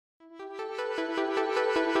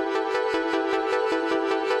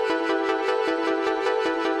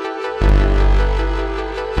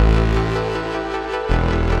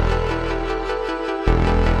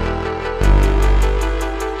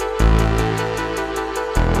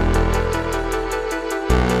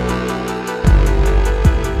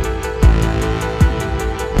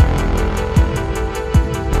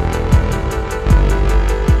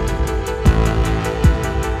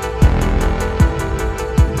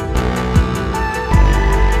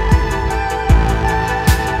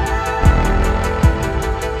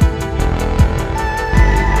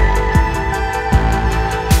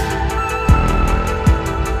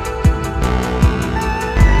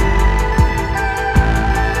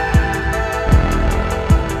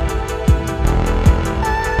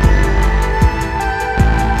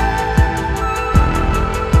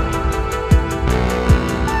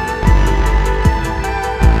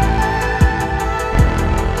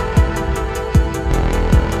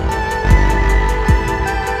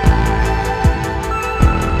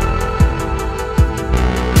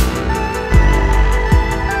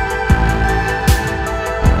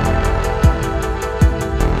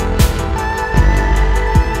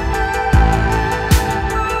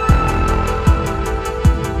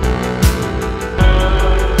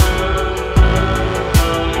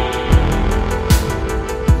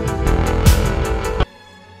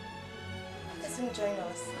join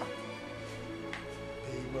us?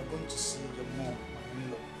 Hey, we're going to see your mom, my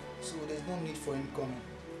in-law. So there's no need for him coming.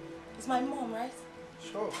 It's my mom, right?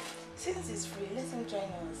 Sure. Since it's free, let him join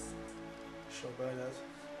us. Sure, brothers.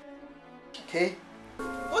 Okay.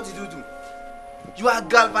 What did you do? You are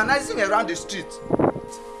galvanizing around the street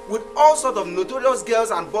with all sorts of notorious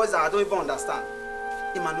girls and boys that I don't even understand.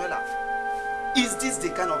 Emanuela, is this the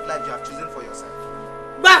kind of life you have chosen for yourself?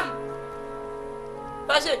 Bam!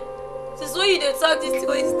 Pashe, since when you dey talk this thing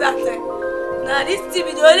wey start time? Nah, this thing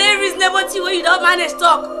be the only reasonable thing wey you don't manage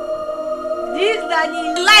talk. This na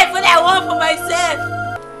the life wey I want for myself.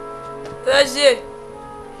 Pashe,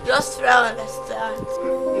 just try to understand.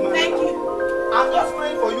 Thank you. I'm just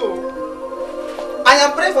praying for you. I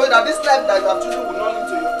am praying for you that this life that you have chosen will not lead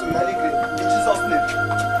to your early grave. In Jesus' name.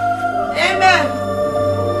 Amen.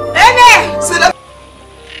 Amen. Say that.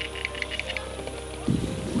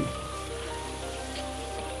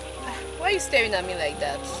 Why are you staring at me like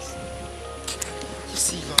that? You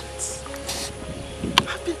see, Lawrence,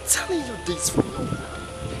 I've been telling you this for long now.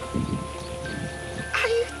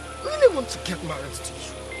 I really want to get married to you.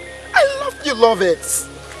 I love you, Lawrence.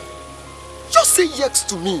 Just say yes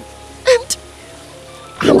to me, and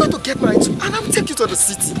I'm going to get married to you, and I'll take you to the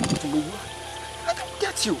city. You know what? I can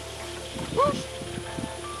get you.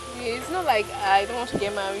 It's not like I don't want to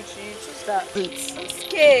get married to you, it's just that Wait. I'm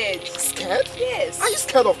scared. Scared? Yes. Are you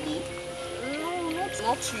scared of me? No,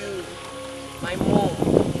 not you. My mom.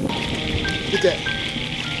 Look at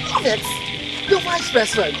Lawrence, your vice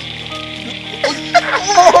best friend.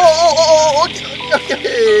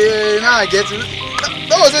 Okay. Now I get it.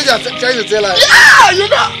 That was what you are trying to tell her. Yeah, you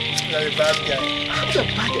know. You're a bad guy. I'm the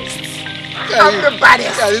baddest. Yeah, I'm the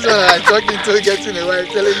baddest. Yeah, this one I'm talking to, getting a wife,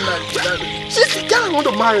 telling me that. She's the girl I want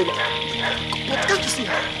to marry now. But can't you see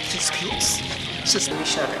her? She's close. She's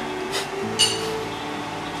Michelle.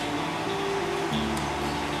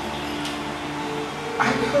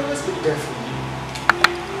 I will always be there for you.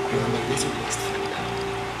 You are my little best friend.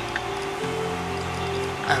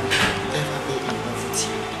 I will never be in love with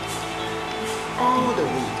you. All the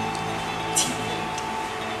way till the end.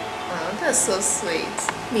 Oh, that's so sweet.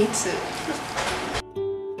 Me too.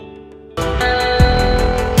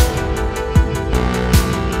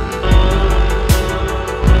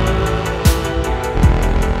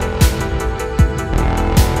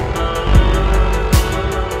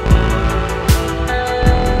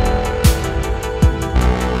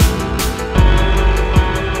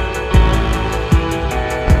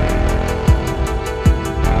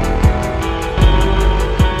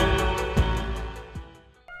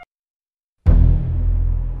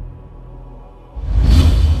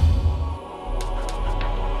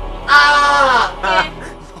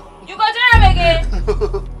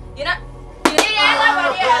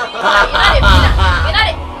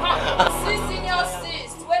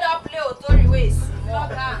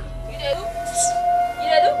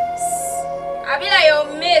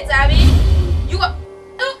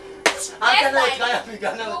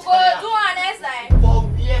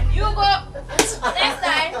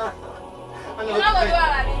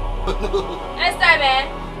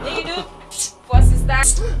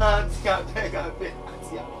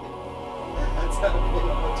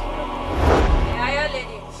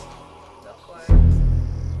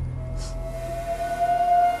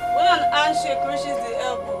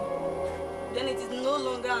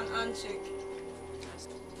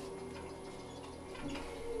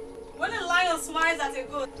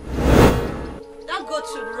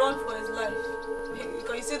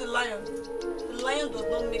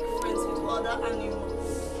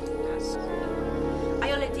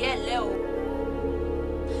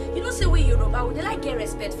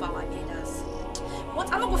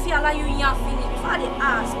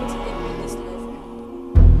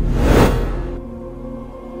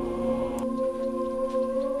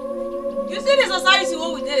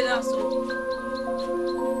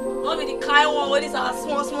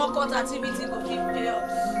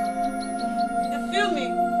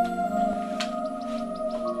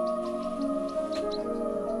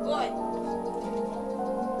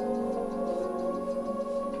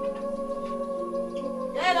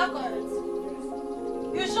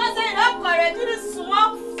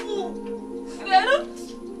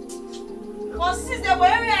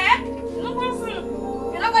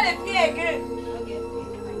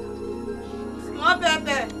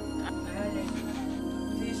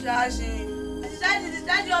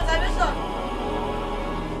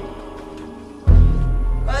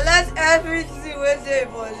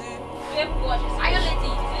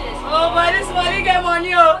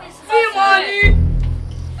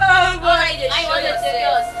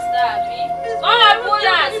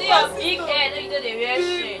 See your big head, you do the real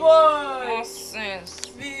shit. Nonsense.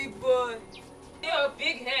 Big boy. See your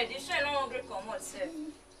big head, this shit no hungry come out, sir.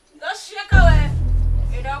 Just shake away.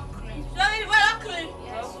 You don't clean. Don't clean.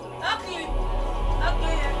 Yes. Don't clean. Don't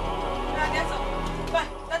clean. Now get up. Bye.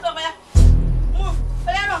 Get over here. Move.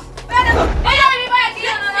 Hey, no. Hey, no. Hey, no.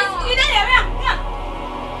 You don't hear me?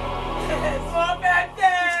 Small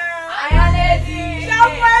birthday. I am lady.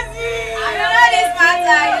 Shampoo. You know this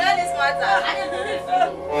matter. You know this matter. I don't know this.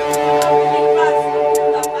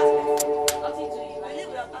 Nothing to you. I live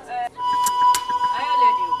with a passport. I am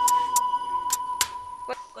lady.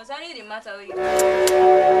 Concerning the matter with you.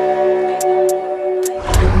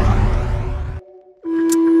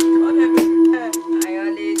 I am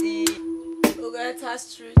lady. Ogata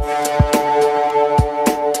Street.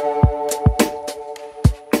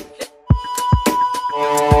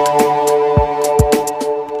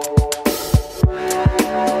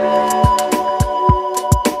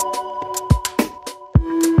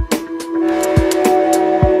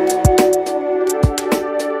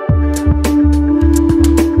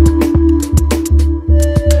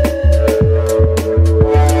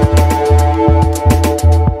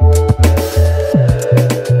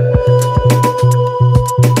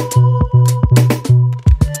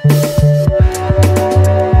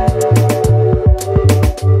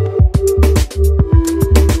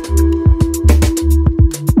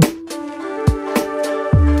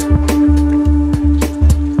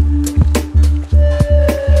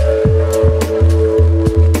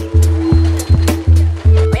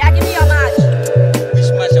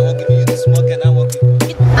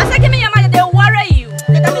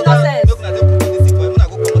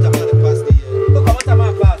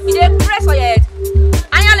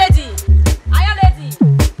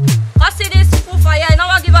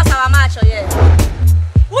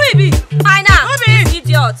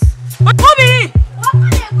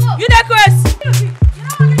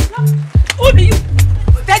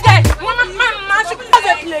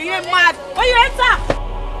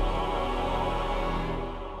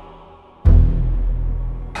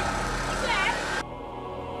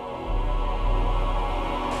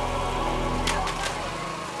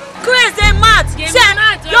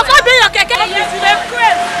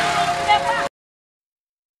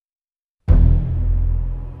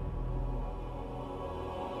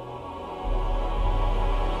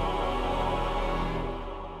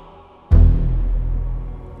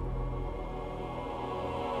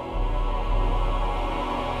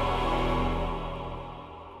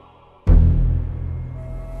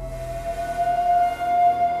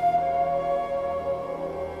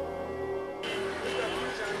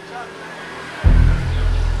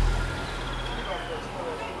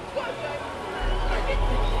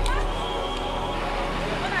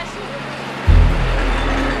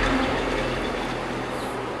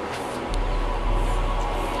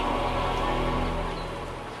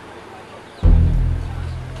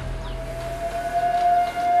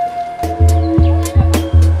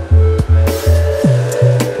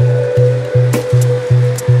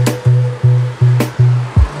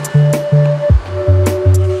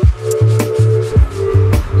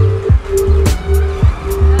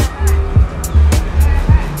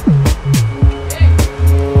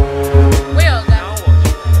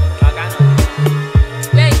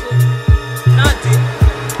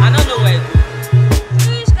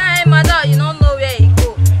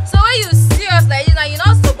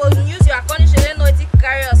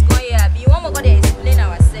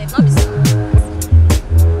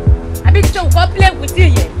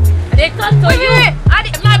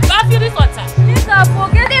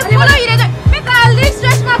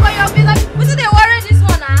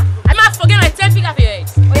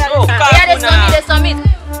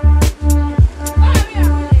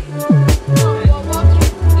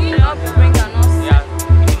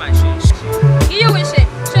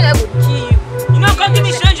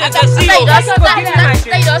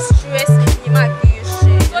 Just stress me, ma give you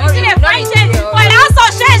shit. So you see the fine shit. Well, I also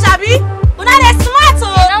share, Shabi.